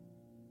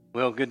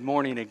Well, good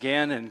morning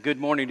again, and good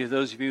morning to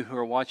those of you who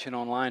are watching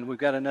online. We've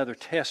got another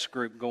test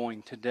group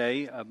going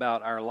today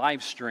about our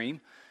live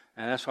stream,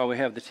 and that's why we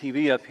have the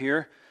TV up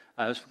here.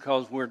 It's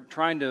because we're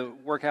trying to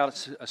work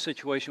out a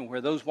situation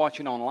where those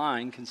watching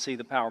online can see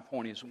the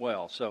PowerPoint as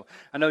well. So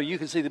I know you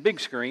can see the big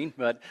screen,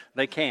 but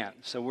they can't.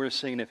 So we're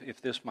seeing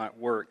if this might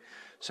work.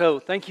 So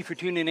thank you for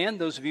tuning in,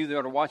 those of you that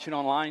are watching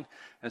online,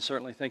 and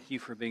certainly thank you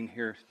for being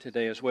here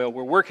today as well.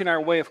 We're working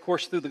our way, of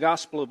course, through the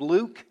Gospel of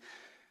Luke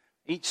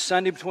each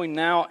Sunday between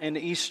now and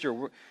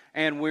Easter.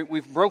 And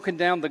we've broken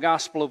down the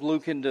Gospel of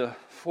Luke into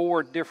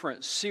 4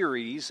 different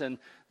series. And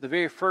the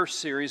very first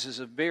series is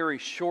a very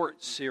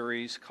short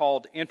series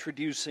called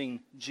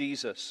Introducing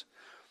Jesus.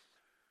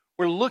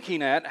 We're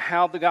looking at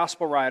how the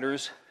Gospel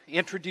writers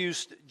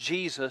introduced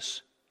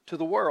Jesus to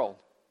the world.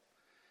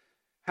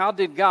 How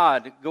did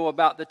God go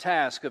about the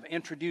task of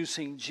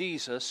introducing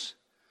Jesus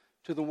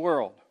to the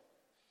world?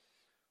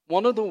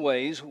 One of the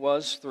ways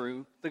was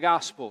through the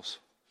Gospels.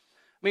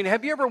 I mean,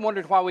 have you ever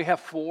wondered why we have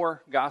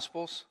 4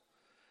 Gospels?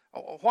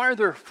 Why are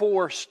there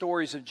 4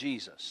 stories of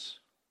Jesus?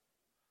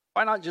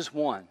 Why not just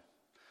one?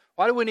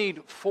 Why do we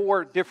need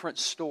 4 different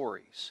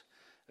stories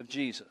of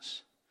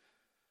Jesus?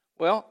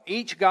 Well,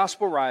 each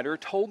Gospel writer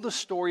told the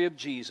story of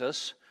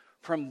Jesus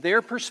from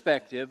their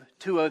perspective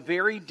to a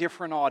very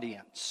different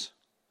audience.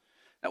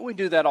 Now, we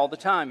do that all the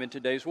time in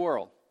today's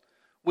world.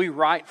 We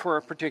write for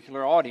a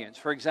particular audience.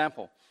 For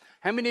example,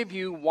 how many of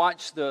you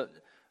watched the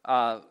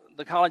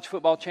college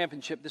football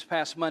championship this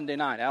past Monday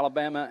night,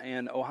 Alabama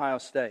and Ohio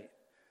State?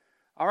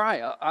 All right,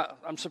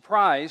 I'm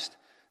surprised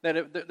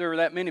that there were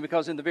that many,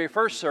 because in the very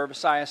first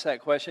service I asked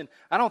that question.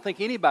 I don't think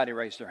anybody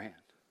raised their hand.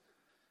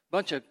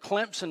 Bunch of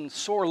Clemson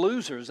sore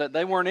losers that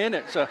they weren't in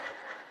it, so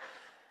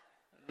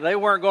they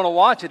weren't going to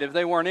watch it if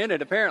they weren't in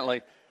it,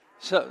 apparently.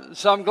 So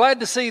I'm glad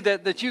to see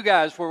that you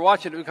guys were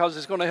watching it, because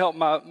it's going to help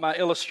my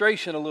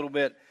illustration a little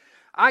bit.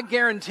 I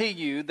guarantee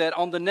you that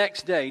on the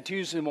next day,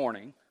 Tuesday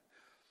morning,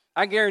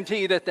 I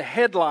guarantee you that the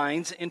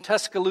headlines in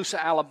Tuscaloosa,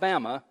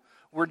 Alabama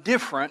were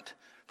different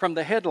from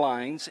the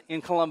headlines in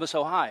Columbus,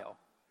 Ohio.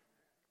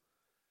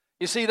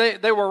 You see,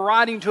 they were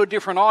writing to a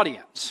different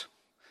audience.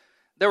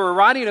 They were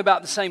writing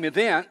about the same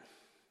event,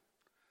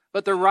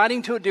 but they're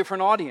writing to a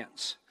different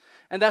audience.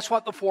 And that's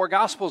what the 4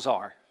 Gospels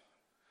are.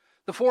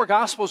 The 4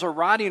 Gospels are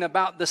writing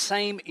about the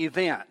same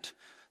event,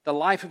 the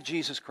life of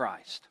Jesus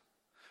Christ.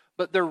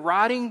 But they're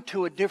writing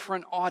to a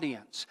different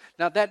audience.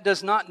 Now, that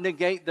does not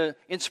negate the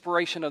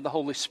inspiration of the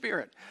Holy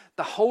Spirit.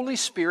 The Holy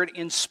Spirit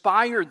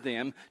inspired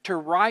them to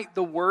write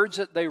the words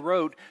that they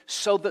wrote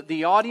so that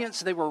the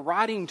audience they were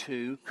writing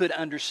to could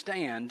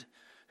understand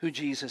who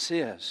Jesus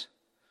is.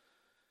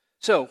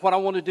 So, what I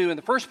want to do in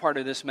the first part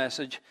of this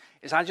message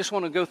is I just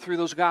want to go through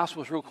those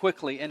Gospels real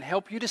quickly and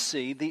help you to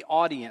see the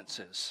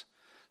audiences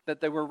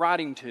that they were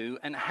writing to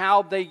and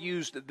how they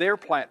used their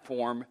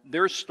platform,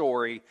 their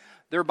story,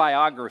 their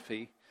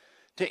biography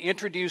to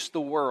introduce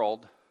the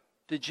world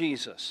to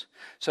Jesus.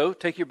 So,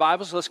 take your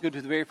Bibles, let's go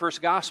to the very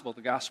first Gospel,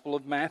 the Gospel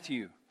of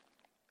Matthew.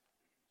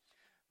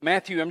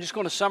 Matthew, I'm just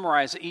going to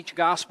summarize each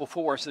Gospel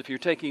for us. If you're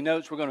taking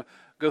notes, we're going to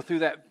go through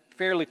that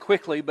fairly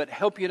quickly, but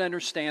help you to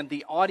understand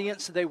the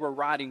audience they were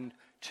writing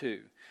to.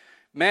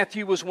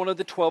 Matthew was one of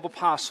the 12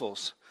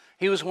 apostles.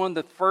 He was one of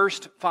the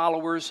first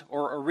followers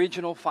or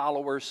original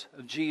followers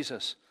of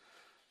Jesus.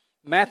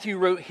 Matthew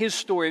wrote his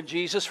story of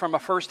Jesus from a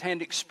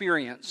first-hand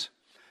experience.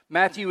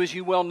 Matthew, as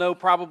you well know,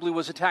 probably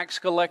was a tax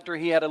collector.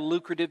 He had a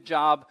lucrative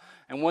job,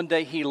 and one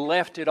day he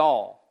left it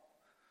all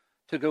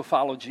to go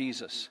follow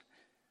Jesus.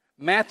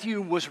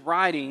 Matthew was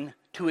writing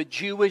to a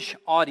Jewish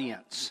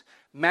audience.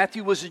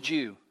 Matthew was a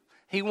Jew.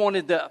 He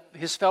wanted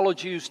his fellow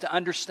Jews to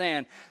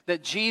understand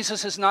that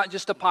Jesus is not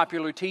just a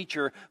popular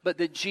teacher, but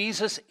that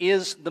Jesus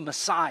is the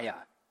Messiah.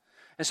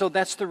 And so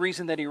that's the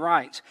reason that he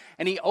writes.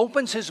 And he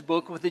opens his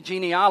book with a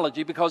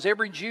genealogy, because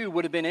every Jew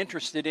would have been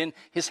interested in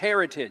his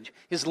heritage,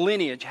 his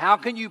lineage. How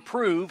can you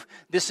prove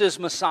this is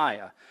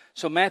Messiah?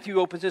 So Matthew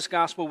opens his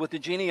gospel with the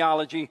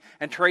genealogy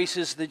and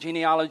traces the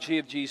genealogy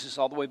of Jesus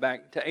all the way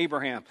back to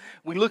Abraham.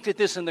 We looked at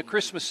this in the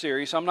Christmas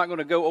series, so I'm not going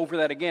to go over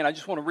that again. I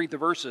just want to read the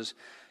verses.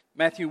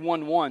 Matthew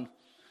 1:1.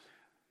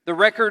 The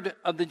record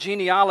of the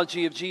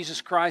genealogy of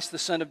Jesus Christ, the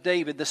son of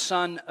David, the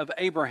son of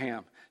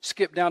Abraham.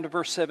 Skip down to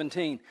verse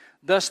 17.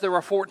 Thus there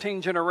are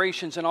 14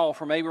 generations in all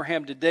from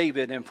Abraham to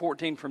David, and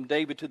 14 from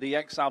David to the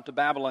exile to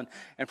Babylon,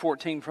 and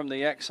 14 from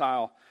the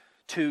exile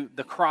to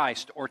the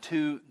Christ, or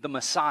to the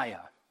Messiah.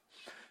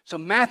 So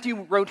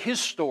Matthew wrote his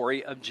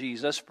story of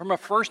Jesus from a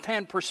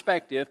first-hand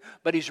perspective,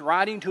 but he's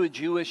writing to a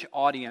Jewish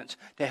audience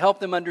to help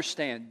them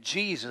understand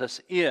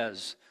Jesus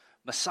is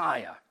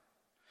Messiah.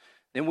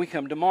 Then we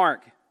come to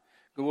Mark.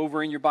 Go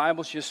over in your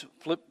Bibles, just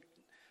flip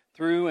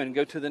through and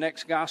go to the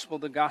next gospel,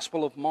 the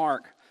Gospel of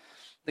Mark.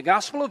 The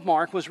Gospel of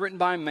Mark was written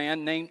by a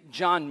man named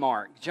John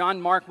Mark.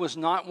 John Mark was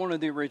not one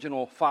of the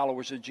original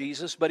followers of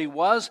Jesus, but he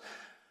was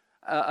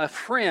a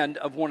friend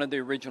of one of the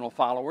original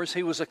followers.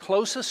 He was a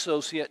close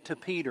associate to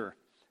Peter,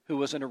 who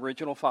was an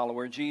original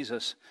follower of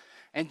Jesus.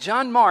 And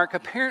John Mark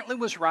apparently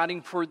was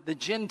writing for the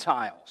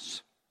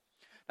Gentiles.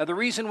 Now, the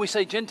reason we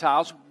say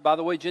Gentiles, by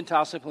the way,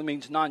 Gentile simply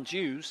means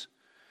non-Jews.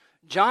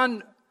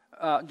 John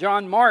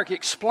Mark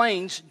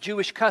explains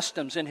Jewish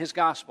customs in his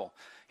gospel.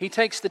 He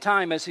takes the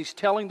time as he's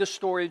telling the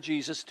story of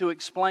Jesus to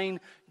explain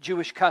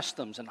Jewish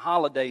customs and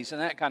holidays and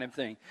that kind of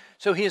thing.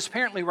 So he is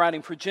apparently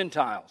writing for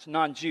Gentiles,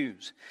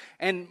 non-Jews.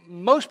 And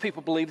most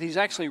people believe he's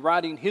actually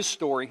writing his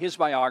story, his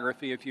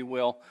biography, if you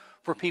will,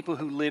 for people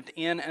who lived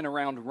in and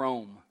around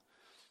Rome.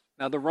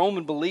 Now, the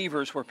Roman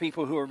believers were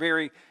people who were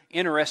very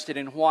interested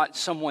in what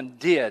someone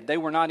did. They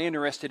were not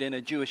interested in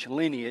a Jewish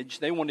lineage.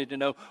 They wanted to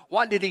know,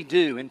 what did he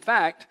do? In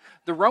fact,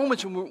 the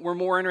Romans were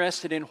more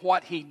interested in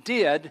what he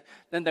did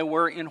than they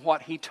were in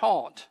what he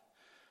taught.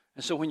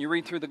 And so when you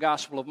read through the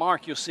Gospel of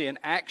Mark, you'll see an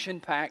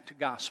action-packed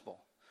gospel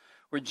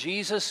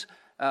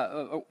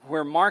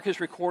where Mark is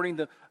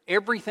recording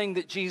everything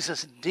that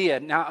Jesus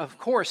did. Now, of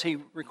course, he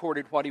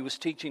recorded what he was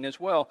teaching as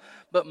well,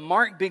 but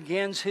Mark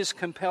begins his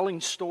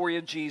compelling story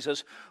of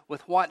Jesus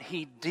with what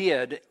he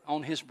did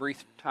on his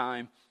brief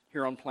time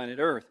here on planet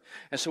Earth.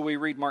 And so we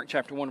read Mark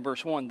chapter 1,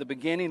 verse 1, the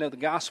beginning of the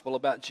gospel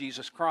about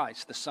Jesus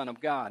Christ, the Son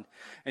of God.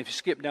 And if you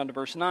skip down to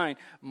verse 9,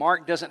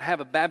 Mark doesn't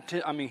have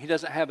he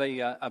doesn't have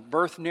a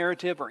birth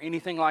narrative or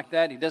anything like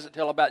that. He doesn't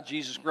tell about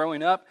Jesus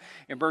growing up.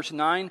 In verse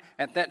 9,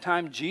 at that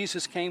time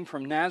Jesus came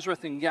from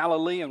Nazareth in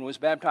Galilee and was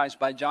baptized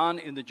by John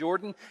in the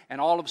Jordan, and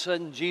all of a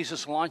sudden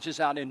Jesus launches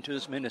out into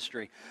his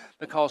ministry,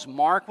 because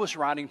Mark was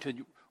writing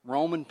to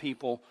Roman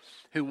people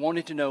who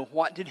wanted to know,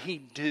 what did he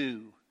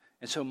do?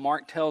 And so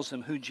Mark tells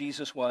them who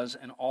Jesus was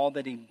and all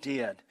that he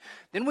did.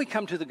 Then we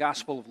come to the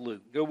Gospel of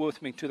Luke. Go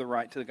with me to the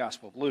right to the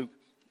Gospel of Luke.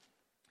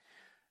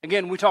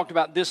 Again, we talked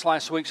about this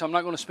last week, so I'm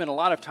not going to spend a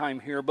lot of time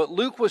here. But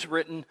Luke was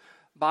written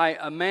by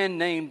a man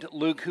named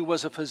Luke who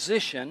was a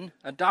physician,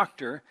 a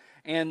doctor,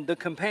 and the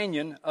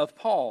companion of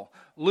Paul.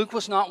 Luke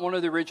was not one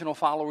of the original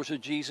followers of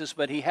Jesus,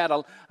 but he had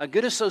a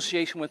good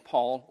association with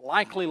Paul,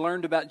 likely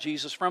learned about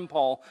Jesus from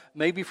Paul,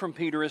 maybe from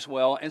Peter as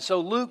well. And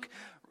so Luke,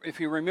 if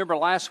you remember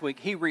last week,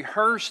 he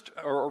rehearsed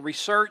or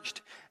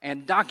researched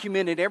and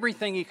documented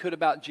everything he could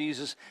about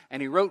Jesus,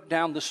 and he wrote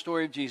down the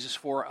story of Jesus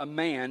for a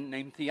man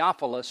named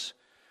Theophilus,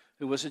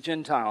 who was a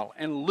Gentile.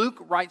 And Luke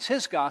writes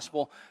his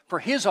gospel for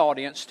his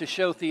audience to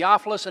show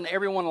Theophilus and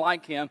everyone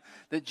like him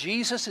that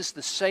Jesus is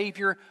the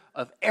Savior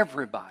of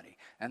everybody.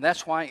 And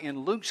that's why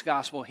in Luke's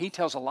gospel, he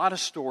tells a lot of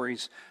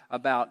stories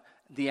about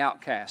the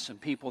outcasts and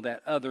people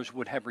that others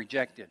would have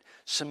rejected.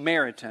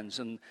 Samaritans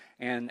and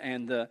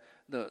the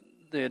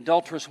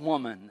adulterous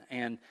woman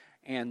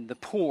and the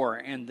poor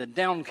and the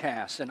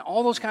downcast and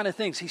all those kind of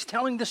things. He's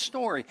telling the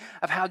story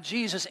of how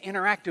Jesus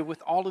interacted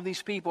with all of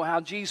these people, how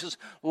Jesus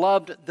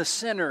loved the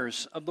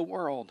sinners of the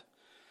world.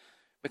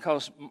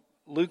 Because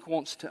Luke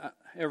wants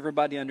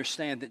everybody to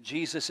understand that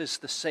Jesus is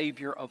the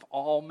Savior of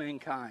all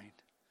mankind.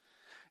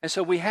 And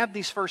so we have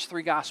these first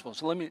three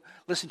Gospels.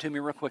 Listen to me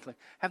real quickly.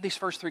 Have these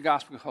first three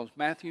Gospels,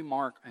 Matthew,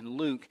 Mark, and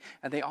Luke,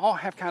 and they all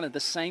have kind of the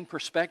same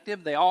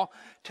perspective. They all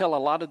tell a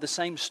lot of the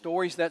same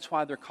stories. That's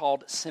why they're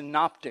called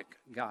synoptic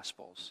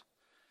Gospels.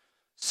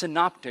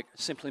 Synoptic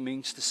simply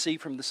means to see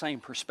from the same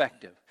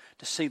perspective,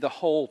 to see the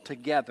whole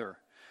together.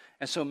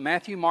 And so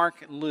Matthew,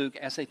 Mark, and Luke,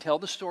 as they tell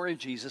the story of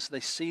Jesus,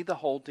 they see the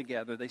whole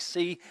together. They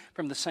see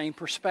from the same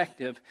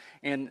perspective,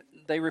 and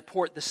they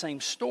report the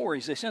same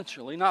stories,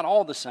 essentially. Not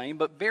all the same,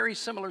 but very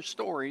similar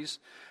stories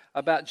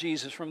about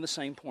Jesus from the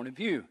same point of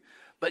view.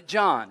 But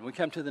John, we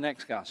come to the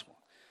next gospel.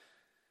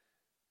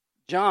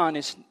 John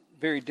is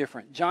very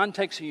different. John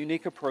takes a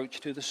unique approach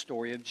to the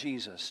story of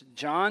Jesus.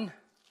 John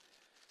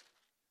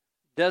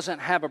doesn't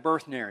have a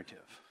birth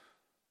narrative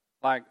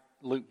like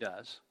Luke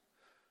does.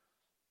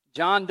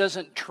 John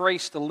doesn't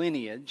trace the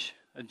lineage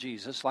of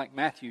Jesus like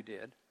Matthew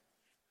did.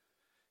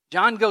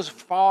 John goes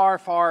far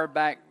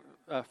back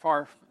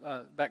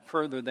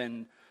further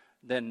than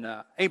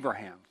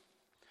Abraham.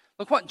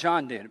 Look what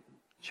John did,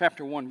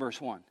 chapter 1,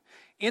 verse 1.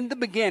 In the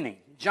beginning,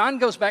 John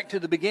goes back to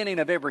the beginning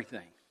of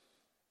everything.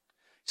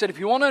 He said, if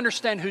you want to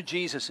understand who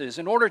Jesus is,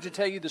 in order to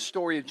tell you the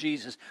story of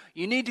Jesus,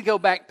 you need to go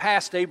back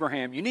past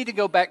Abraham. You need to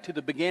go back to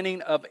the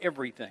beginning of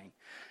everything.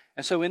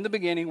 And so in the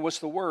beginning was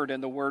the Word,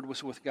 and the Word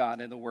was with God,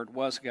 and the Word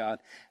was God,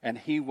 and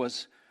He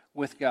was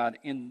with God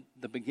in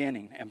the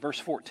beginning. And verse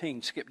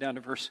 14, skip down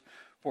to verse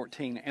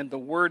 14. And the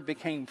Word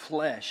became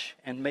flesh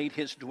and made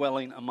His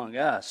dwelling among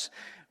us.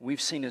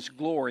 We've seen His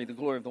glory, the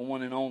glory of the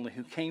one and only,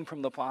 who came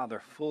from the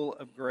Father, full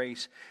of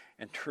grace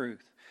and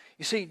truth.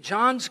 You see,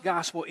 John's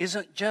gospel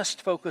isn't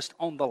just focused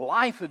on the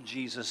life of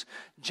Jesus.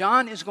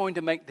 John is going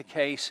to make the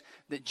case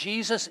that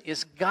Jesus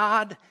is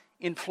God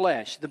in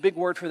flesh. The big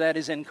word for that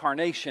is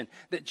incarnation.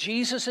 That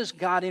Jesus is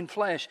God in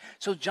flesh.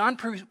 So John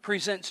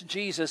presents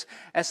Jesus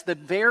as the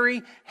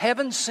very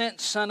heaven-sent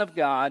Son of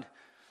God.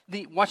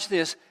 Watch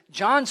this.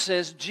 John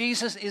says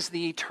Jesus is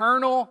the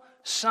eternal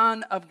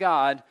Son of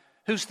God,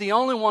 who's the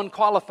only one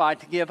qualified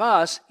to give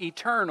us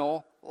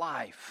eternal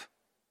life.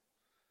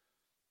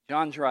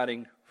 John's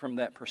writing from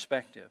that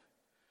perspective.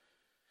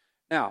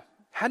 Now,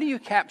 how do you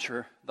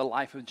capture the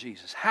life of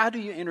Jesus? How do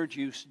you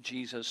introduce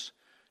Jesus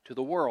to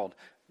the world?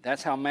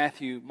 That's how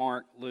Matthew,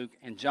 Mark, Luke,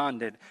 and John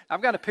did.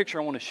 I've got a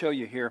picture I want to show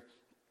you here.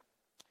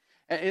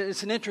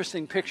 It's an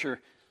interesting picture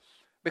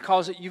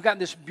because you've got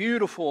this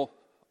beautiful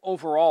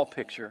overall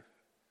picture,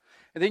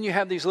 and then you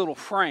have these little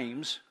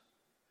frames,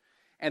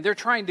 and they're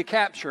trying to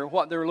capture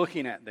what they're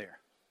looking at there.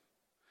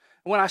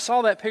 When I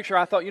saw that picture,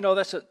 I thought,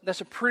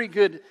 that's a pretty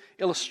good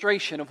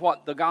illustration of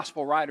what the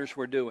gospel writers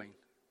were doing.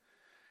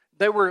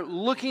 They were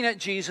looking at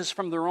Jesus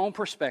from their own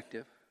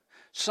perspective,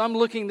 some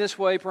looking this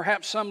way,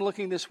 perhaps some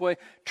looking this way,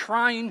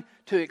 trying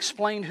to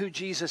explain who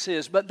Jesus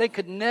is, but they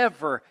could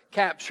never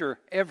capture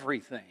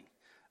everything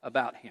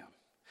about him.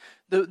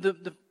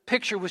 The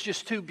picture was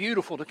just too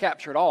beautiful to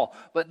capture it all,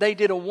 but they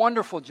did a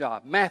wonderful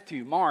job.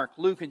 Matthew, Mark,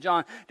 Luke, and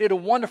John did a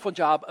wonderful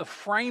job of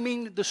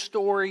framing the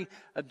story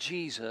of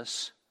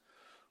Jesus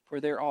for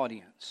their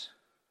audience.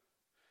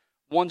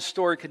 One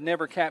story could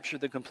never capture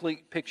the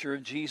complete picture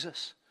of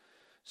Jesus.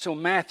 So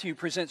Matthew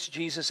presents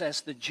Jesus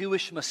as the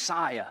Jewish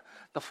Messiah,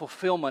 the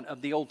fulfillment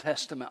of the Old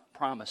Testament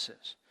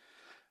promises.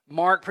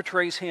 Mark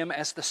portrays him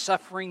as the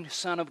suffering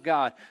Son of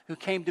God who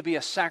came to be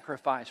a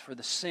sacrifice for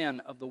the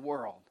sin of the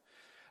world.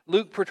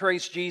 Luke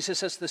portrays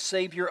Jesus as the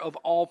Savior of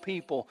all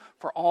people,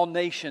 for all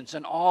nations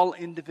and all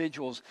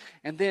individuals.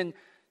 And then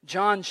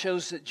John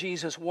shows that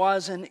Jesus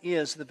was and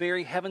is the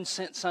very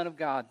heaven-sent Son of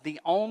God,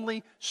 the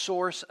only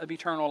source of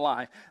eternal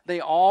life.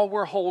 They all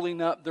were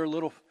holding up their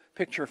little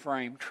picture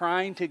frame,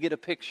 trying to get a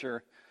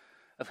picture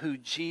of who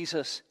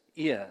Jesus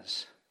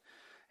is.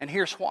 And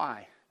here's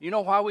why. You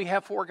know why we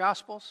have 4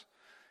 Gospels?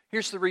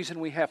 Here's the reason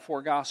we have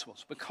 4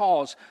 Gospels.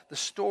 Because the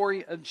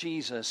story of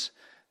Jesus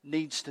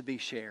needs to be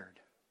shared.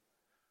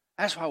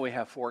 That's why we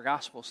have 4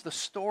 Gospels. The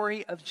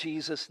story of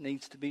Jesus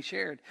needs to be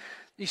shared.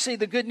 You see,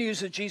 the good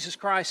news of Jesus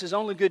Christ is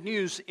only good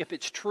news if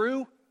it's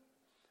true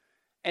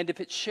and if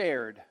it's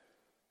shared.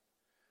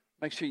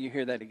 Make sure you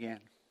hear that again.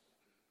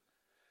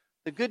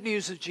 The good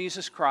news of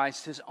Jesus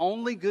Christ is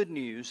only good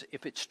news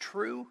if it's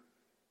true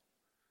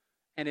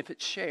and if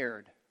it's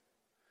shared.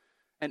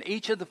 And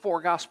each of the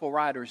 4 Gospel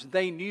writers,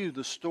 they knew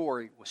the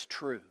story was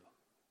true.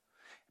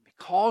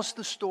 Because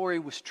the story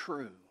was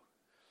true,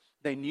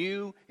 they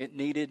knew it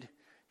needed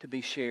to be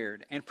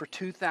shared. And for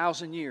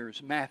 2,000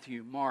 years,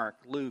 Matthew, Mark,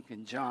 Luke,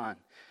 and John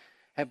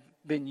have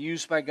been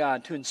used by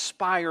God to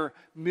inspire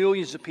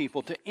millions of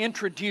people, to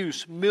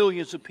introduce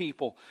millions of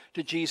people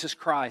to Jesus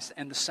Christ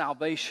and the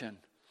salvation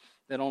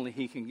that only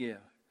He can give.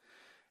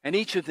 And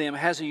each of them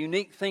has a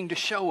unique thing to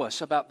show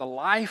us about the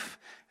life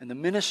and the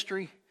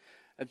ministry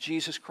of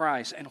Jesus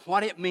Christ and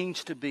what it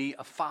means to be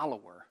a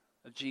follower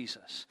of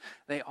Jesus.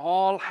 They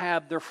all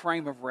have their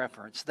frame of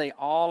reference. They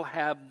all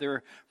have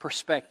their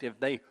perspective.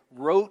 They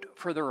wrote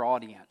for their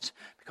audience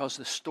because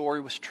the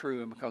story was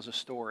true and because the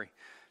story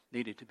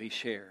needed to be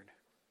shared.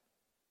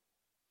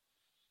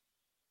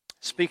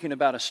 Speaking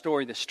about a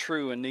story that's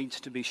true and needs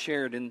to be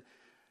shared, in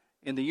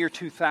the year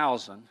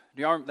 2000,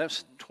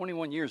 that's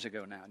 21 years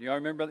ago now. Do y'all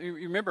remember? You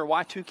remember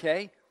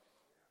Y2K?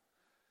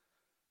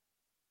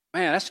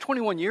 Man, that's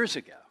 21 years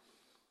ago.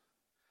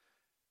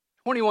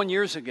 21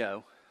 years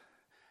ago,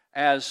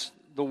 as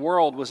the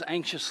world was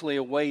anxiously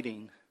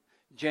awaiting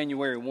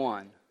January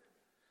 1,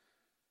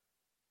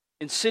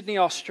 in Sydney,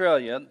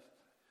 Australia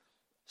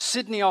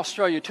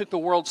took the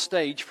world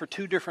stage for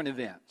 2 different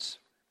events.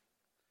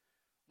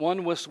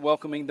 One was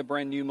welcoming the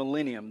brand new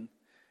millennium,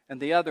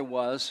 and the other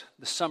was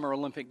the Summer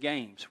Olympic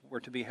Games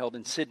were to be held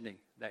in Sydney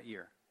that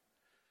year.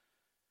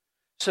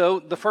 So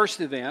the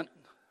first event,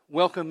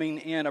 welcoming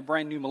in a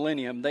brand new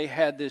millennium, they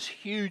had this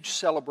huge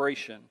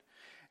celebration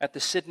at the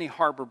Sydney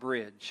Harbour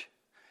Bridge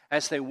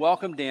as they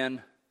welcomed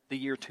in the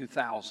year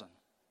 2000.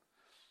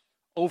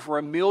 Over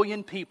 1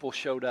 million people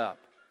showed up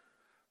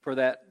for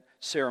that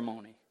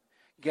ceremony,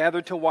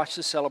 gathered to watch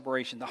the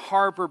celebration. The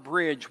Harbour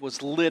Bridge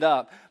was lit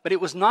up, but it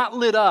was not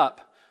lit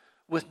up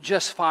with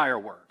just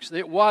fireworks.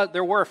 There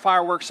were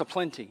fireworks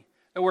aplenty.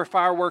 There were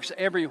fireworks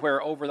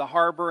everywhere over the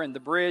harbor and the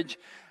bridge,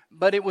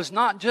 but it was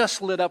not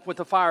just lit up with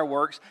the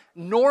fireworks,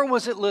 nor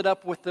was it lit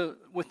up with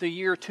the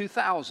year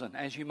 2000,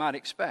 as you might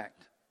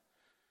expect.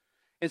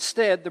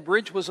 Instead, the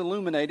bridge was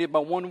illuminated by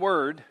one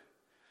word,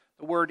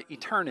 the word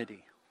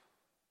eternity,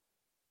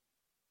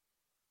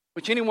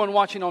 which anyone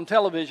watching on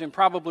television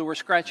probably were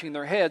scratching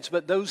their heads,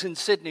 but those in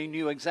Sydney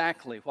knew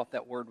exactly what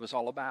that word was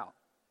all about.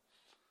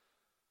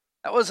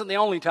 That wasn't the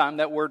only time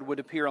that word would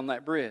appear on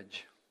that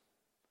bridge.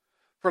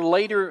 For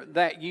later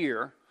that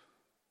year,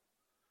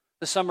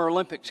 the Summer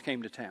Olympics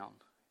came to town.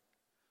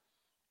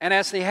 And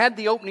as they had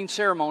the opening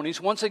ceremonies,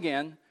 once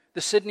again,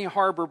 the Sydney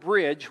Harbour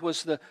Bridge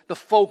was the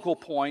focal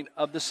point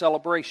of the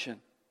celebration.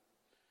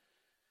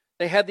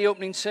 They had the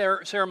opening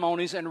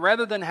ceremonies, and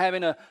rather than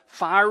having a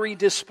fiery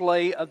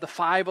display of the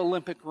 5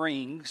 Olympic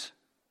rings,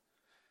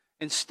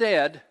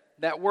 instead,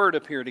 that word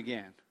appeared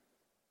again.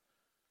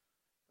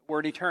 The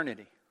word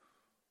eternity.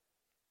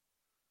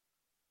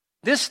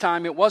 This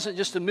time, it wasn't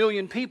just 1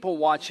 million people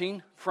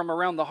watching from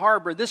around the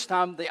harbor. This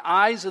time, the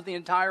eyes of the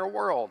entire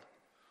world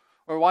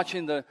were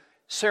watching the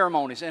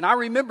ceremonies. And I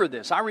remember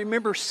this. I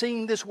remember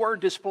seeing this word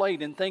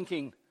displayed and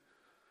thinking,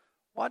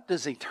 what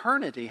does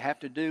eternity have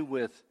to do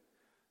with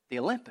the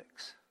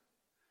Olympics?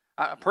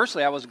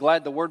 Personally, I was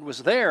glad the word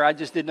was there. I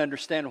just didn't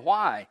understand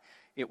why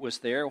it was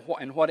there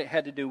and what it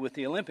had to do with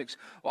the Olympics.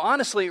 Well,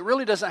 honestly, it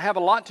really doesn't have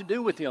a lot to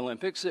do with the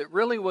Olympics. It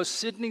really was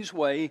Sydney's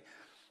way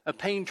of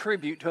paying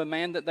tribute to a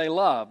man that they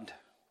loved,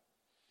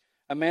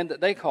 a man that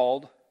they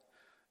called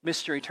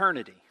Mr.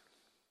 Eternity.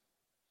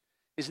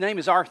 His name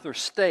is Arthur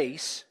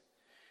Stace.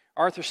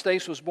 Arthur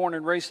Stace was born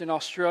and raised in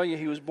Australia.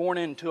 He was born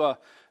into a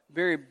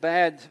very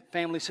bad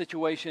family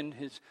situation.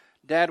 His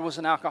dad was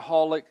an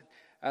alcoholic.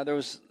 There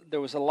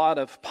was a lot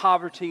of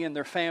poverty in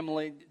their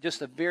family,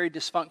 just a very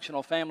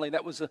dysfunctional family.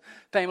 That was the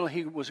family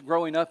he was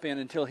growing up in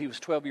until he was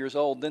 12 years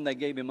old. Then they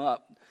gave him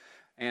up,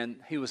 and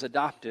he was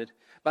adopted.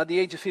 By the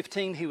age of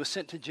 15, he was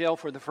sent to jail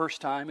for the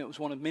first time. It was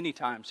one of many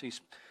times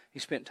he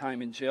spent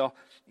time in jail.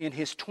 In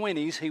his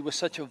 20s, he was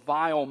such a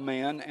vile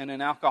man and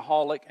an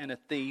alcoholic and a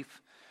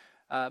thief.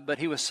 But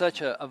he was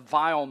such a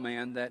vile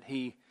man that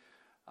he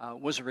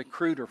was a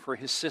recruiter for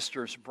his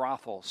sister's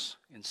brothels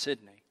in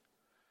Sydney.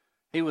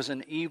 He was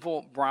an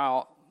evil,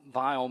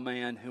 vile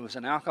man who was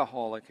an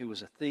alcoholic, who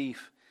was a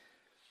thief.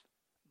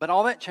 But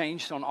all that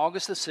changed on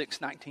August the 6th,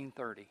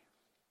 1930.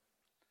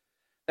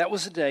 That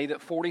was the day that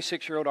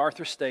 46-year-old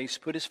Arthur Stace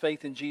put his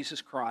faith in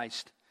Jesus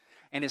Christ,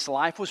 and his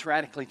life was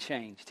radically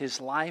changed.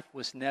 His life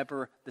was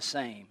never the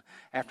same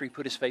after he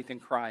put his faith in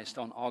Christ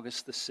on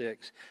August the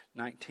 6th,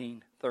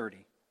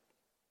 1930.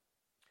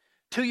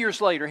 2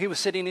 years later, he was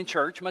sitting in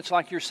church, much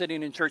like you're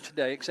sitting in church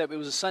today, except it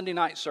was a Sunday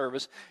night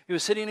service. He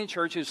was sitting in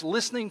church. He was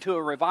listening to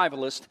a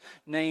revivalist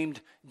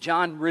named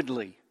John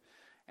Ridley.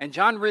 And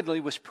John Ridley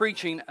was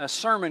preaching a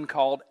sermon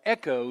called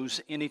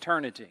Echoes in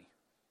Eternity.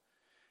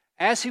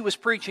 As he was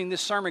preaching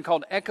this sermon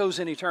called Echoes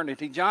in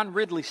Eternity, John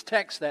Ridley's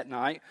text that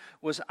night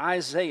was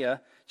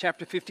Isaiah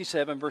chapter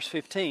 57, verse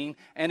 15.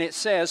 And it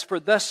says, "For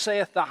thus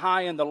saith the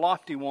high and the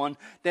lofty one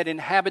that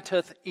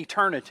inhabiteth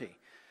eternity."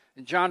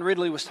 And John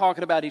Ridley was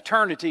talking about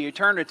eternity,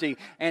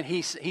 and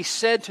he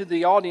said to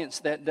the audience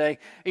that day,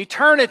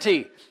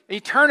 eternity,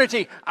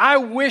 eternity. I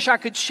wish I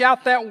could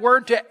shout that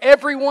word to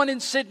everyone in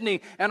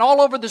Sydney and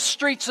all over the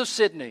streets of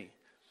Sydney.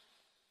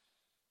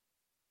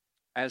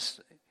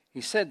 As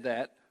he said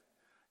that,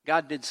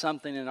 God did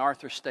something in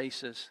Arthur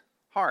Stace's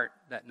heart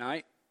that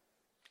night.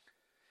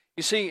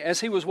 You see, as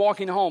he was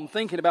walking home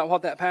thinking about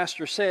what that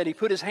pastor said, he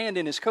put his hand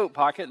in his coat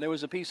pocket, and there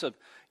was a piece of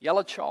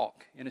yellow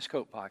chalk in his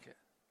coat pocket.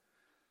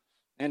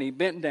 And he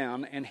bent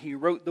down and he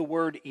wrote the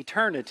word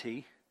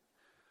eternity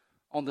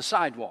on the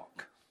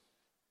sidewalk.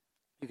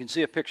 You can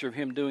see a picture of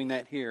him doing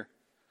that here.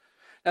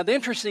 Now, the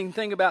interesting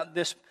thing about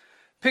this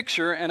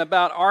picture and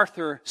about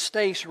Arthur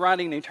Stace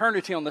writing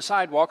eternity on the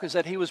sidewalk is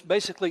that he was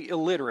basically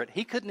illiterate.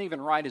 He couldn't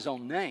even write his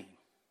own name.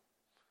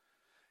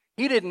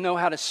 He didn't know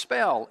how to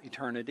spell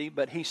eternity,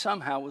 but he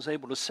somehow was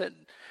able to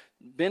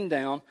bend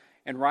down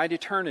and write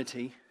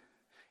eternity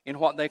in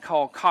what they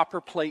call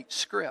copper plate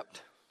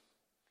script.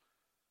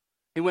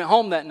 He went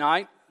home that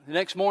night. The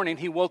next morning,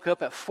 he woke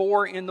up at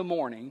 4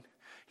 a.m.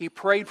 He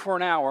prayed for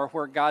an hour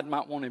where God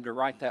might want him to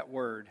write that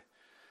word.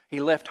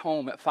 He left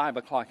home at 5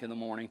 o'clock in the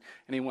morning,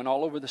 and he went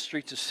all over the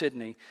streets of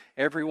Sydney.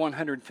 Every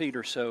 100 feet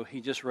or so,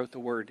 he just wrote the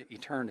word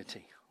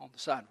eternity on the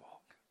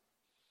sidewalk.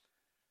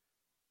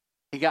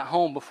 He got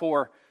home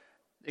before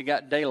it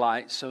got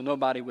daylight, so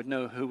nobody would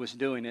know who was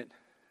doing it.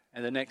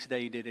 And the next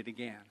day, he did it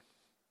again.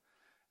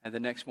 And the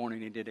next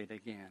morning he did it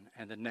again.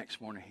 And the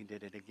next morning he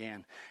did it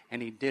again.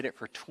 And he did it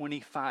for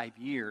 25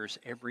 years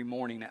every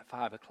morning at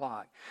 5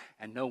 o'clock.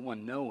 And no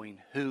one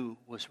knowing who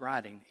was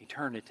writing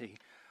eternity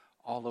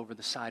all over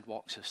the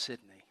sidewalks of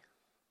Sydney.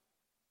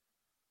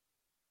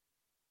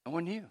 No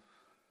one knew.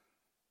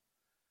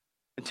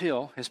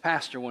 Until his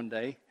pastor one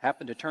day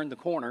happened to turn the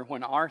corner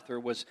when Arthur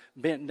was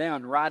bent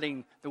down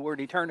writing the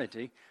word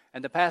eternity.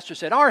 And the pastor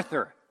said,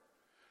 "Arthur,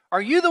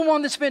 are you the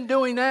one that's been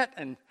doing that?"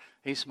 And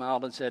he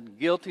smiled and said,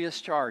 "Guilty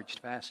as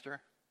charged,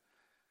 Pastor."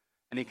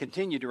 And he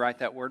continued to write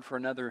that word for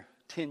another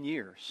 10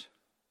 years.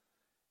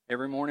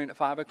 Every morning at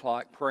 5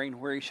 o'clock, praying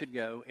where he should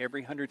go,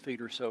 every 100 feet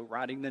or so,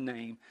 writing the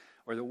name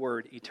or the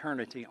word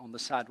eternity on the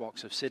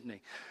sidewalks of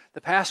Sydney.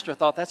 The pastor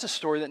thought that's a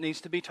story that needs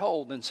to be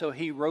told, and so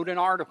he wrote an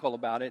article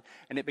about it,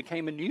 and it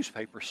became a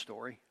newspaper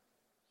story.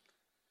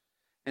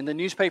 And the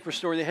newspaper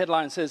story, the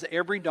headline says,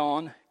 "Every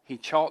dawn he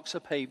chalks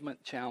a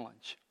pavement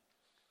challenge."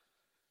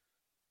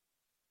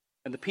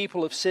 And the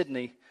people of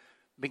Sydney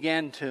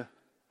began to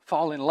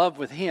fall in love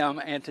with him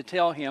and to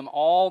tell him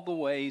all the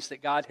ways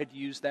that God had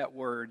used that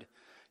word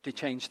to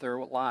change their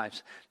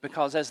lives.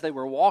 Because as they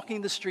were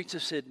walking the streets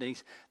of Sydney,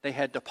 they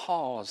had to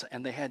pause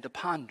and they had to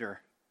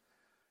ponder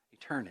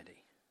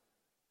eternity.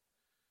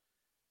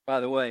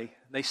 By the way,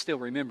 they still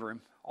remember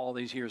him all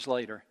these years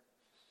later.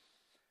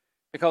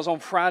 Because on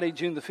Friday,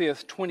 June the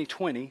 5th,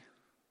 2020,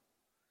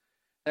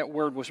 that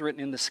word was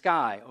written in the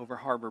sky over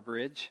Harbour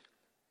Bridge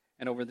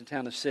and over the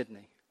town of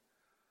Sydney.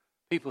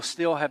 People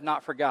still have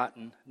not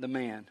forgotten the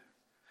man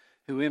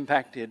who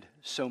impacted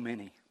so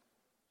many.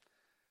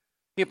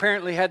 He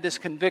apparently had this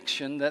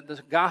conviction that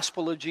the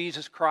gospel of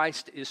Jesus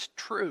Christ is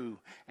true,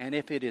 and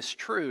if it is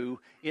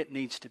true, it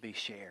needs to be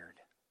shared.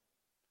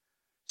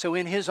 So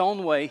in his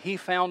own way, he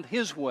found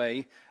his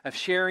way of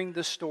sharing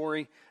the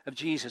story of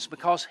Jesus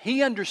because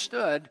he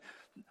understood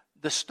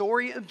the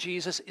story of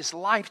Jesus is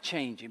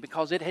life-changing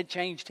because it had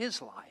changed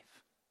his life.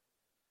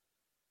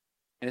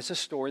 And it's a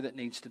story that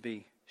needs to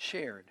be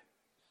shared.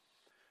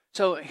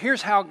 So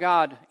here's how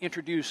God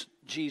introduced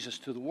Jesus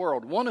to the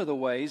world. One of the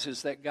ways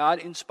is that God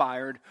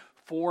inspired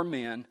 4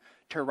 men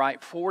to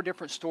write 4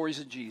 different stories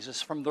of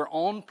Jesus from their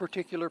own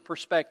particular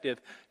perspective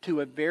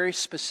to a very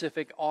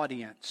specific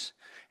audience.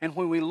 And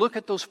when we look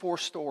at those 4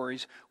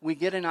 stories, we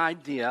get an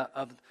idea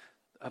of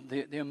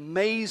the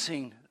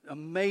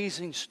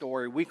amazing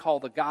story we call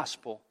the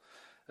gospel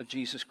of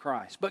Jesus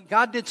Christ. But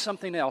God did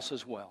something else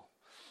as well.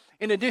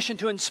 In addition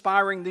to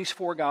inspiring these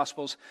 4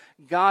 Gospels,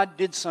 God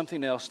did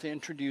something else to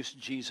introduce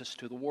Jesus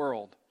to the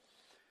world.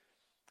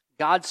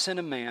 God sent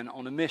a man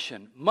on a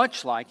mission.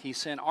 Much like He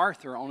sent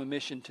Arthur on a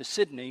mission to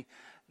Sydney,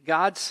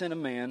 God sent a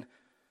man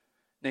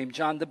named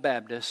John the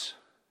Baptist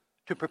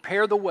to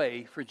prepare the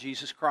way for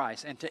Jesus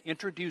Christ and to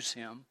introduce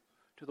Him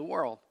to the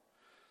world.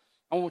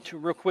 I want to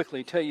real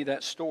quickly tell you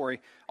that story.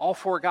 All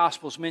 4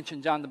 Gospels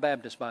mention John the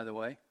Baptist, by the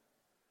way.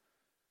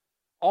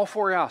 All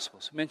 4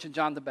 Gospels mention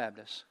John the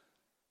Baptist.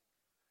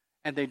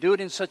 And they do it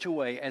in such a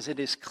way as it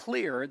is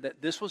clear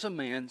that this was a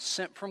man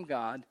sent from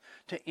God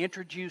to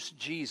introduce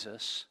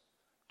Jesus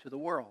to the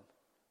world.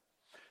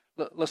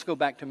 Let's go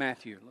back to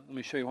Matthew. Let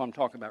me show you what I'm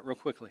talking about real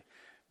quickly.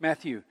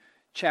 Matthew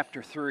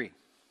chapter 3.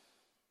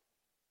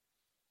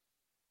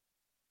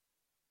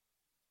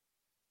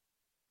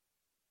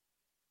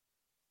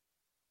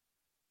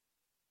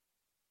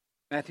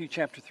 Matthew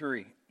chapter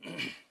 3,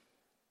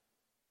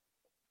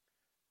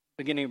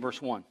 beginning of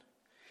verse 1.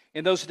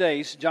 In those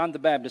days, John the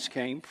Baptist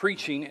came,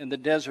 preaching in the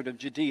desert of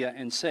Judea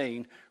and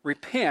saying,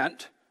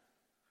 "Repent,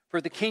 for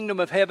the kingdom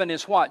of heaven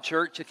is" what,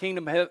 church? The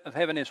kingdom of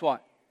heaven is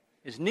what?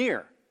 Is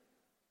near.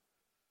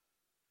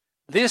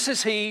 This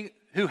is He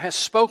who has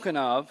spoken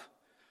of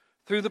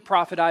through the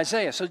prophet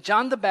Isaiah. So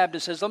John the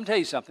Baptist says, let me tell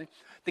you something.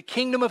 The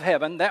kingdom of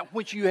heaven, that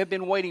which you have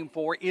been waiting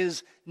for,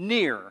 is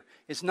near.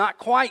 It's not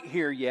quite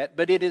here yet,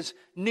 but it is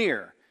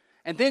near.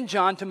 And then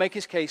John, to make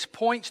his case,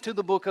 points to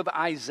the book of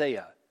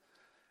Isaiah.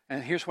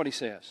 And here's what he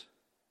says.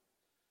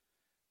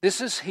 This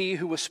is He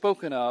who was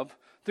spoken of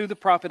through the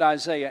prophet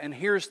Isaiah. And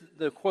here's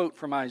the quote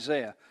from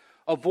Isaiah.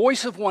 A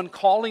voice of one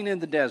calling in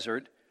the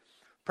desert,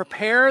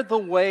 prepare the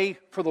way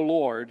for the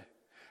Lord,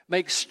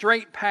 make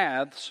straight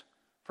paths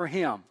for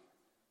Him.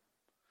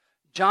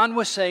 John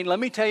was saying, let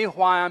me tell you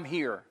why I'm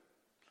here.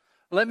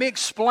 Let me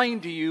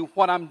explain to you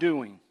what I'm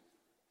doing.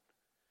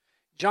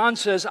 John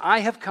says, I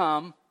have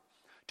come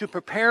to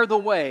prepare the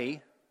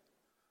way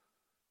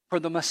for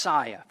the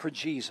Messiah, for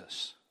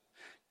Jesus.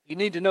 You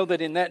need to know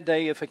that in that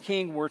day, if a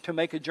king were to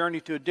make a journey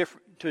to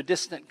a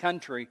distant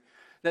country,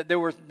 that there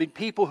would be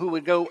people who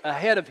would go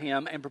ahead of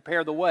him and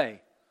prepare the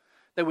way.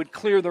 They would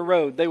clear the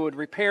road. They would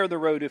repair the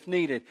road if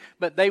needed.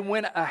 But they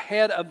went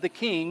ahead of the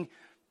king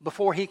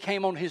before he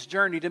came on his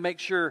journey to make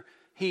sure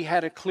he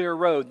had a clear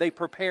road. They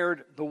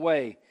prepared the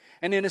way.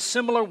 And in a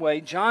similar way,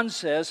 John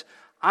says,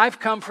 I've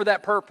come for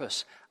that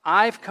purpose.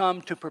 I've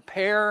come to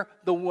prepare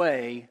the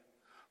way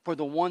for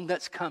the one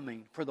that's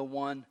coming, for the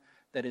one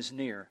that is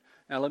near.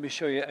 Now let me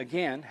show you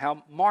again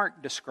how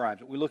Mark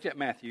describes it. We looked at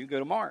Matthew. Go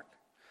to Mark.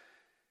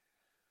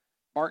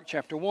 Mark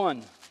chapter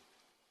 1.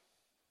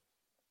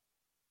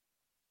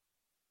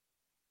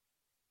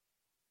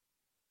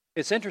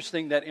 It's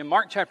interesting that in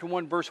Mark chapter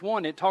 1, verse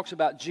 1, it talks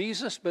about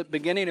Jesus, but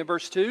beginning in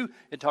verse 2,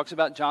 it talks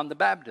about John the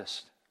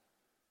Baptist.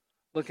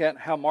 Look at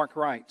how Mark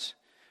writes.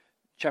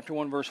 Chapter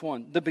 1, verse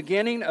 1. The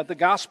beginning of the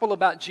gospel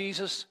about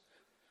Jesus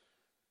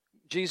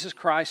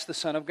Christ, the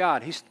Son of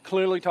God. He's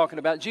clearly talking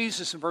about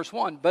Jesus in verse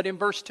 1. But in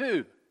verse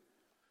 2,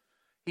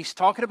 he's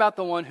talking about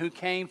the one who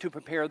came to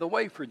prepare the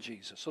way for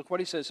Jesus. Look what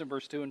he says in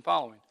verse 2 and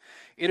following.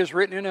 It is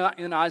written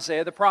in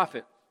Isaiah the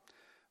prophet.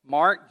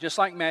 Mark, just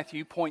like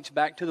Matthew, points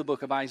back to the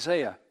book of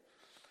Isaiah.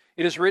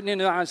 It is written in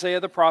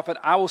Isaiah the prophet,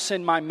 I will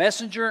send my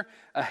messenger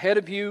ahead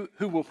of you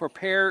who will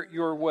prepare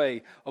your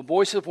way. A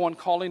voice of one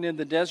calling in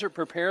the desert,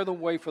 prepare the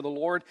way for the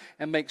Lord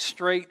and make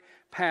straight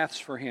paths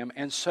for Him.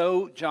 And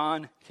so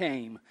John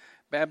came,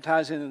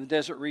 baptizing in the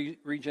desert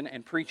region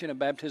and preaching a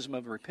baptism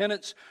of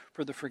repentance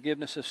for the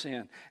forgiveness of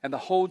sin. And the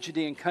whole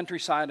Judean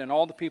countryside and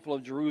all the people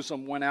of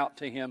Jerusalem went out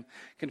to him,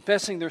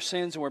 confessing their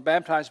sins, and were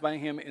baptized by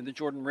him in the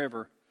Jordan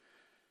River.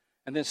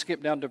 And then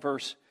skip down to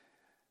verse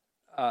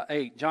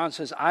 8. John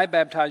says, I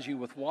baptize you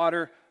with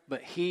water,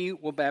 but he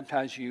will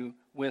baptize you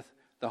with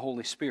the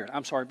Holy Spirit.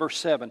 I'm sorry, verse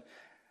 7.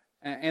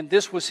 And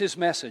this was his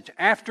message.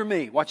 After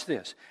me, watch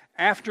this.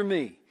 After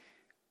me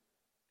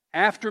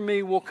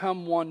will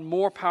come one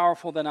more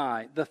powerful than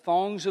I, the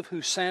thongs of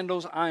whose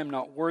sandals I am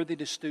not worthy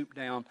to stoop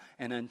down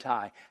and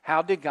untie.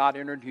 How did God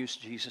introduce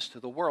Jesus to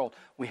the world?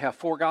 We have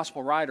 4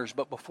 gospel writers,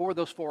 but before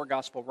those 4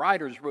 gospel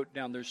writers wrote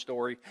down their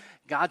story,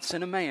 God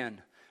sent a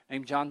man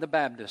named John the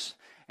Baptist.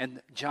 And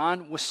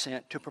John was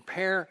sent to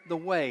prepare the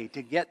way,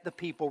 to get the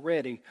people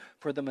ready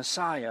for the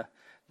Messiah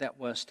that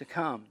was to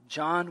come.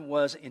 John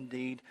was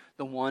indeed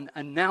the one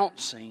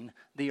announcing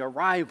the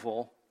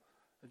arrival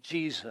of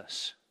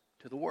Jesus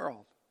to the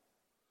world.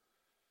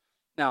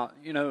 Now,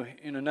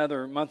 in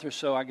another month or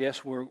so, I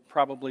guess we're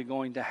probably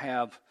going to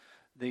have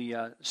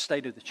the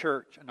State of the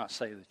Church, not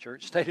State of the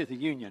Church, State of the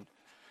Union,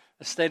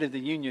 the State of the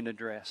Union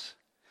address.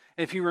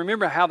 If you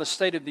remember how the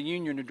State of the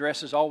Union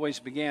addresses always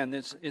began,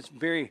 it's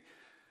very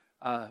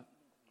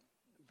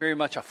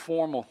much a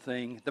formal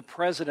thing. The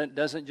president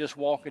doesn't just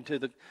walk into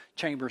the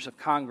chambers of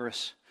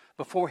Congress.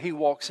 Before he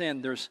walks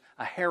in, there's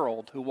a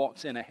herald who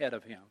walks in ahead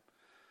of him.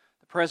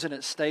 The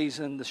president stays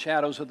in the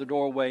shadows of the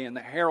doorway, and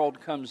the herald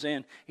comes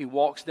in. He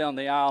walks down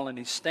the aisle, and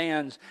he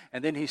stands,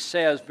 and then he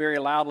says very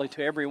loudly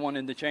to everyone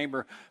in the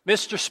chamber,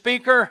 "Mr.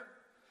 Speaker,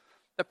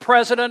 the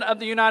President of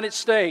the United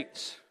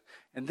States."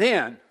 And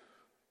then,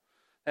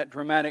 that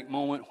dramatic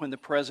moment when the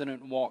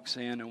president walks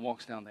in and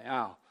walks down the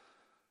aisle,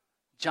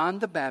 John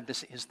the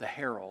Baptist is the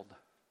herald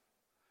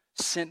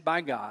sent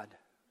by God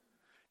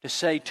to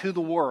say to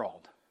the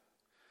world,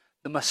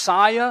 the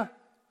Messiah,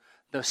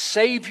 the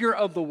Savior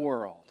of the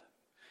world,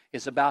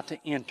 is about to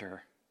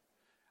enter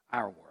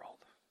our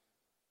world.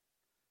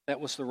 That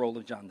was the role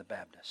of John the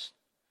Baptist.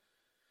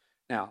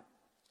 Now,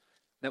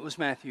 that was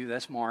Matthew,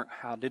 that's Mark.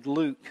 How did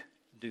Luke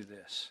do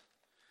this?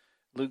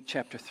 Luke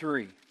chapter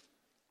 3.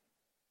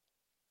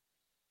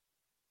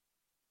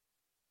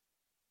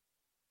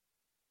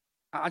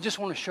 I just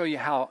want to show you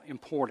how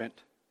important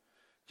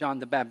John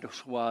the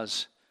Baptist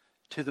was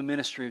to the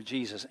ministry of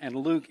Jesus. And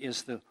Luke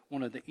is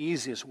one of the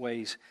easiest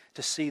ways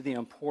to see the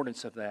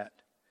importance of that.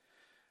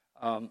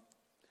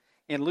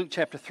 In Luke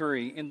chapter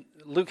 3,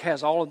 Luke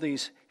has all of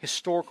these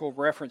historical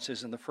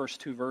references in the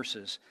first two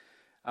verses.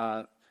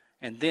 And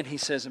then he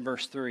says in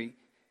verse 3,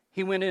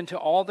 "He went into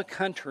all the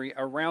country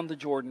around the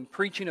Jordan,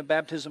 preaching a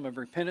baptism of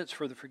repentance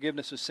for the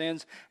forgiveness of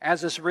sins,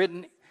 as is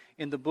written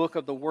in the book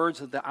of the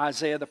words of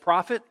Isaiah the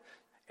prophet."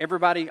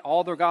 Everybody,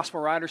 all the gospel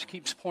writers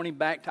keeps pointing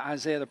back to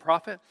Isaiah the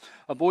prophet.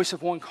 "A voice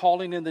of one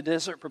calling in the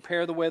desert,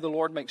 prepare the way of the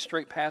Lord, make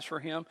straight paths for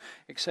him,"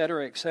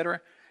 etc.,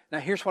 etc. Now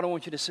here's what I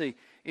want you to see.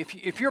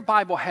 If your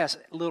Bible has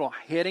little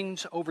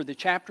headings over the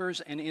chapters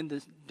and in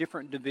the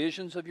different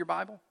divisions of your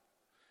Bible,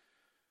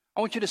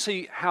 I want you to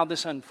see how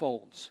this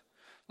unfolds.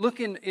 Look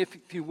in,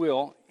 if you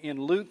will,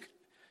 in Luke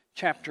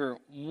chapter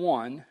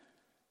 1,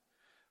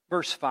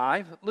 verse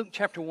 5. Luke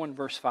chapter 1,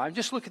 verse 5.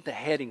 Just look at the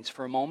headings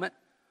for a moment.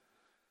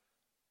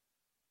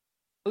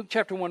 Luke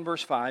chapter 1,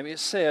 verse 5, it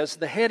says,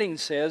 the heading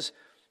says,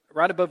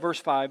 right above verse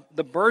 5,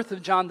 "The birth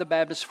of John the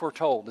Baptist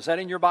foretold." Is that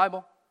in your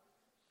Bible?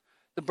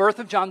 The birth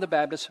of John the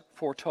Baptist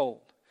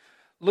foretold.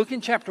 Look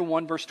in chapter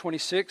 1, verse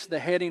 26. The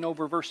heading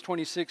over verse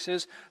 26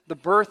 is, "The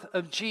birth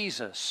of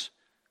Jesus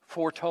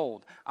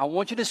foretold." I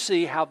want you to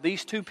see how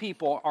these two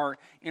people are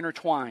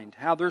intertwined,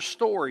 how their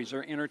stories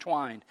are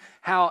intertwined,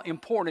 how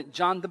important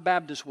John the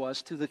Baptist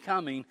was to the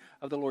coming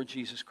of the Lord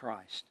Jesus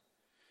Christ.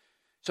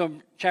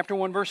 So chapter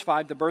 1, verse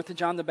 5, the birth of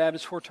John the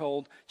Baptist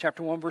foretold.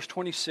 Chapter 1, verse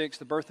 26,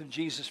 the birth of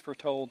Jesus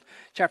foretold.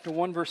 Chapter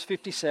 1, verse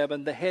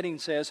 57, the heading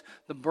says,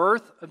 "The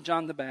birth of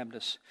John the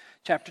Baptist."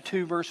 Chapter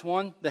 2, verse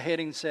 1, the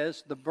heading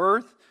says, "The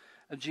birth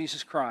of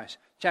Jesus Christ."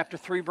 Chapter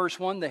 3, verse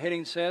 1, the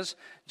heading says,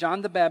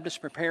 "John the Baptist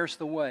prepares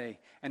the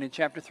way." And in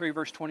chapter 3,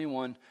 verse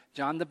 21,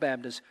 John the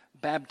Baptist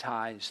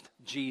baptized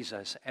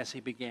Jesus as he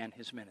began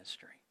his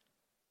ministry.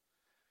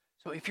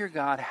 So if you're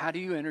God, how do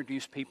you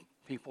introduce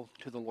people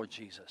to the Lord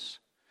Jesus?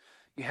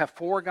 You have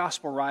four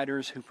gospel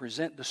writers who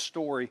present the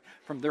story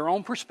from their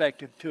own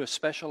perspective to a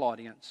special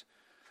audience.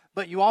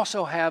 But you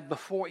also have,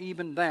 before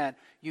even that,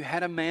 you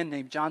had a man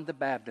named John the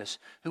Baptist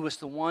who was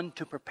the one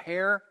to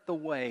prepare the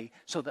way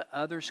so that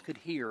others could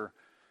hear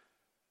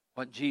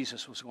what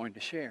Jesus was going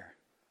to share.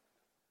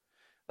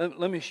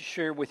 Let me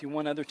share with you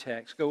one other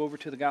text. Go over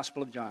to the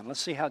Gospel of John. Let's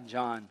see how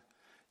John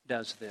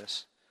does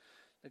this.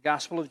 The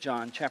Gospel of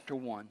John, chapter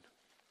 1.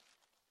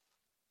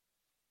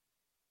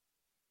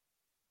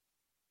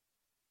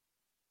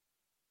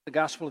 The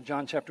Gospel of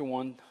John, chapter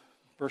 1,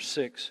 verse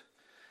 6.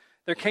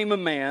 "There came a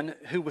man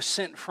who was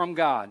sent from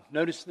God."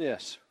 Notice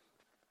this.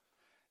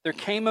 There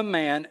came a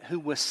man who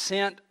was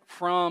sent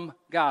from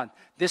God.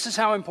 This is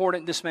how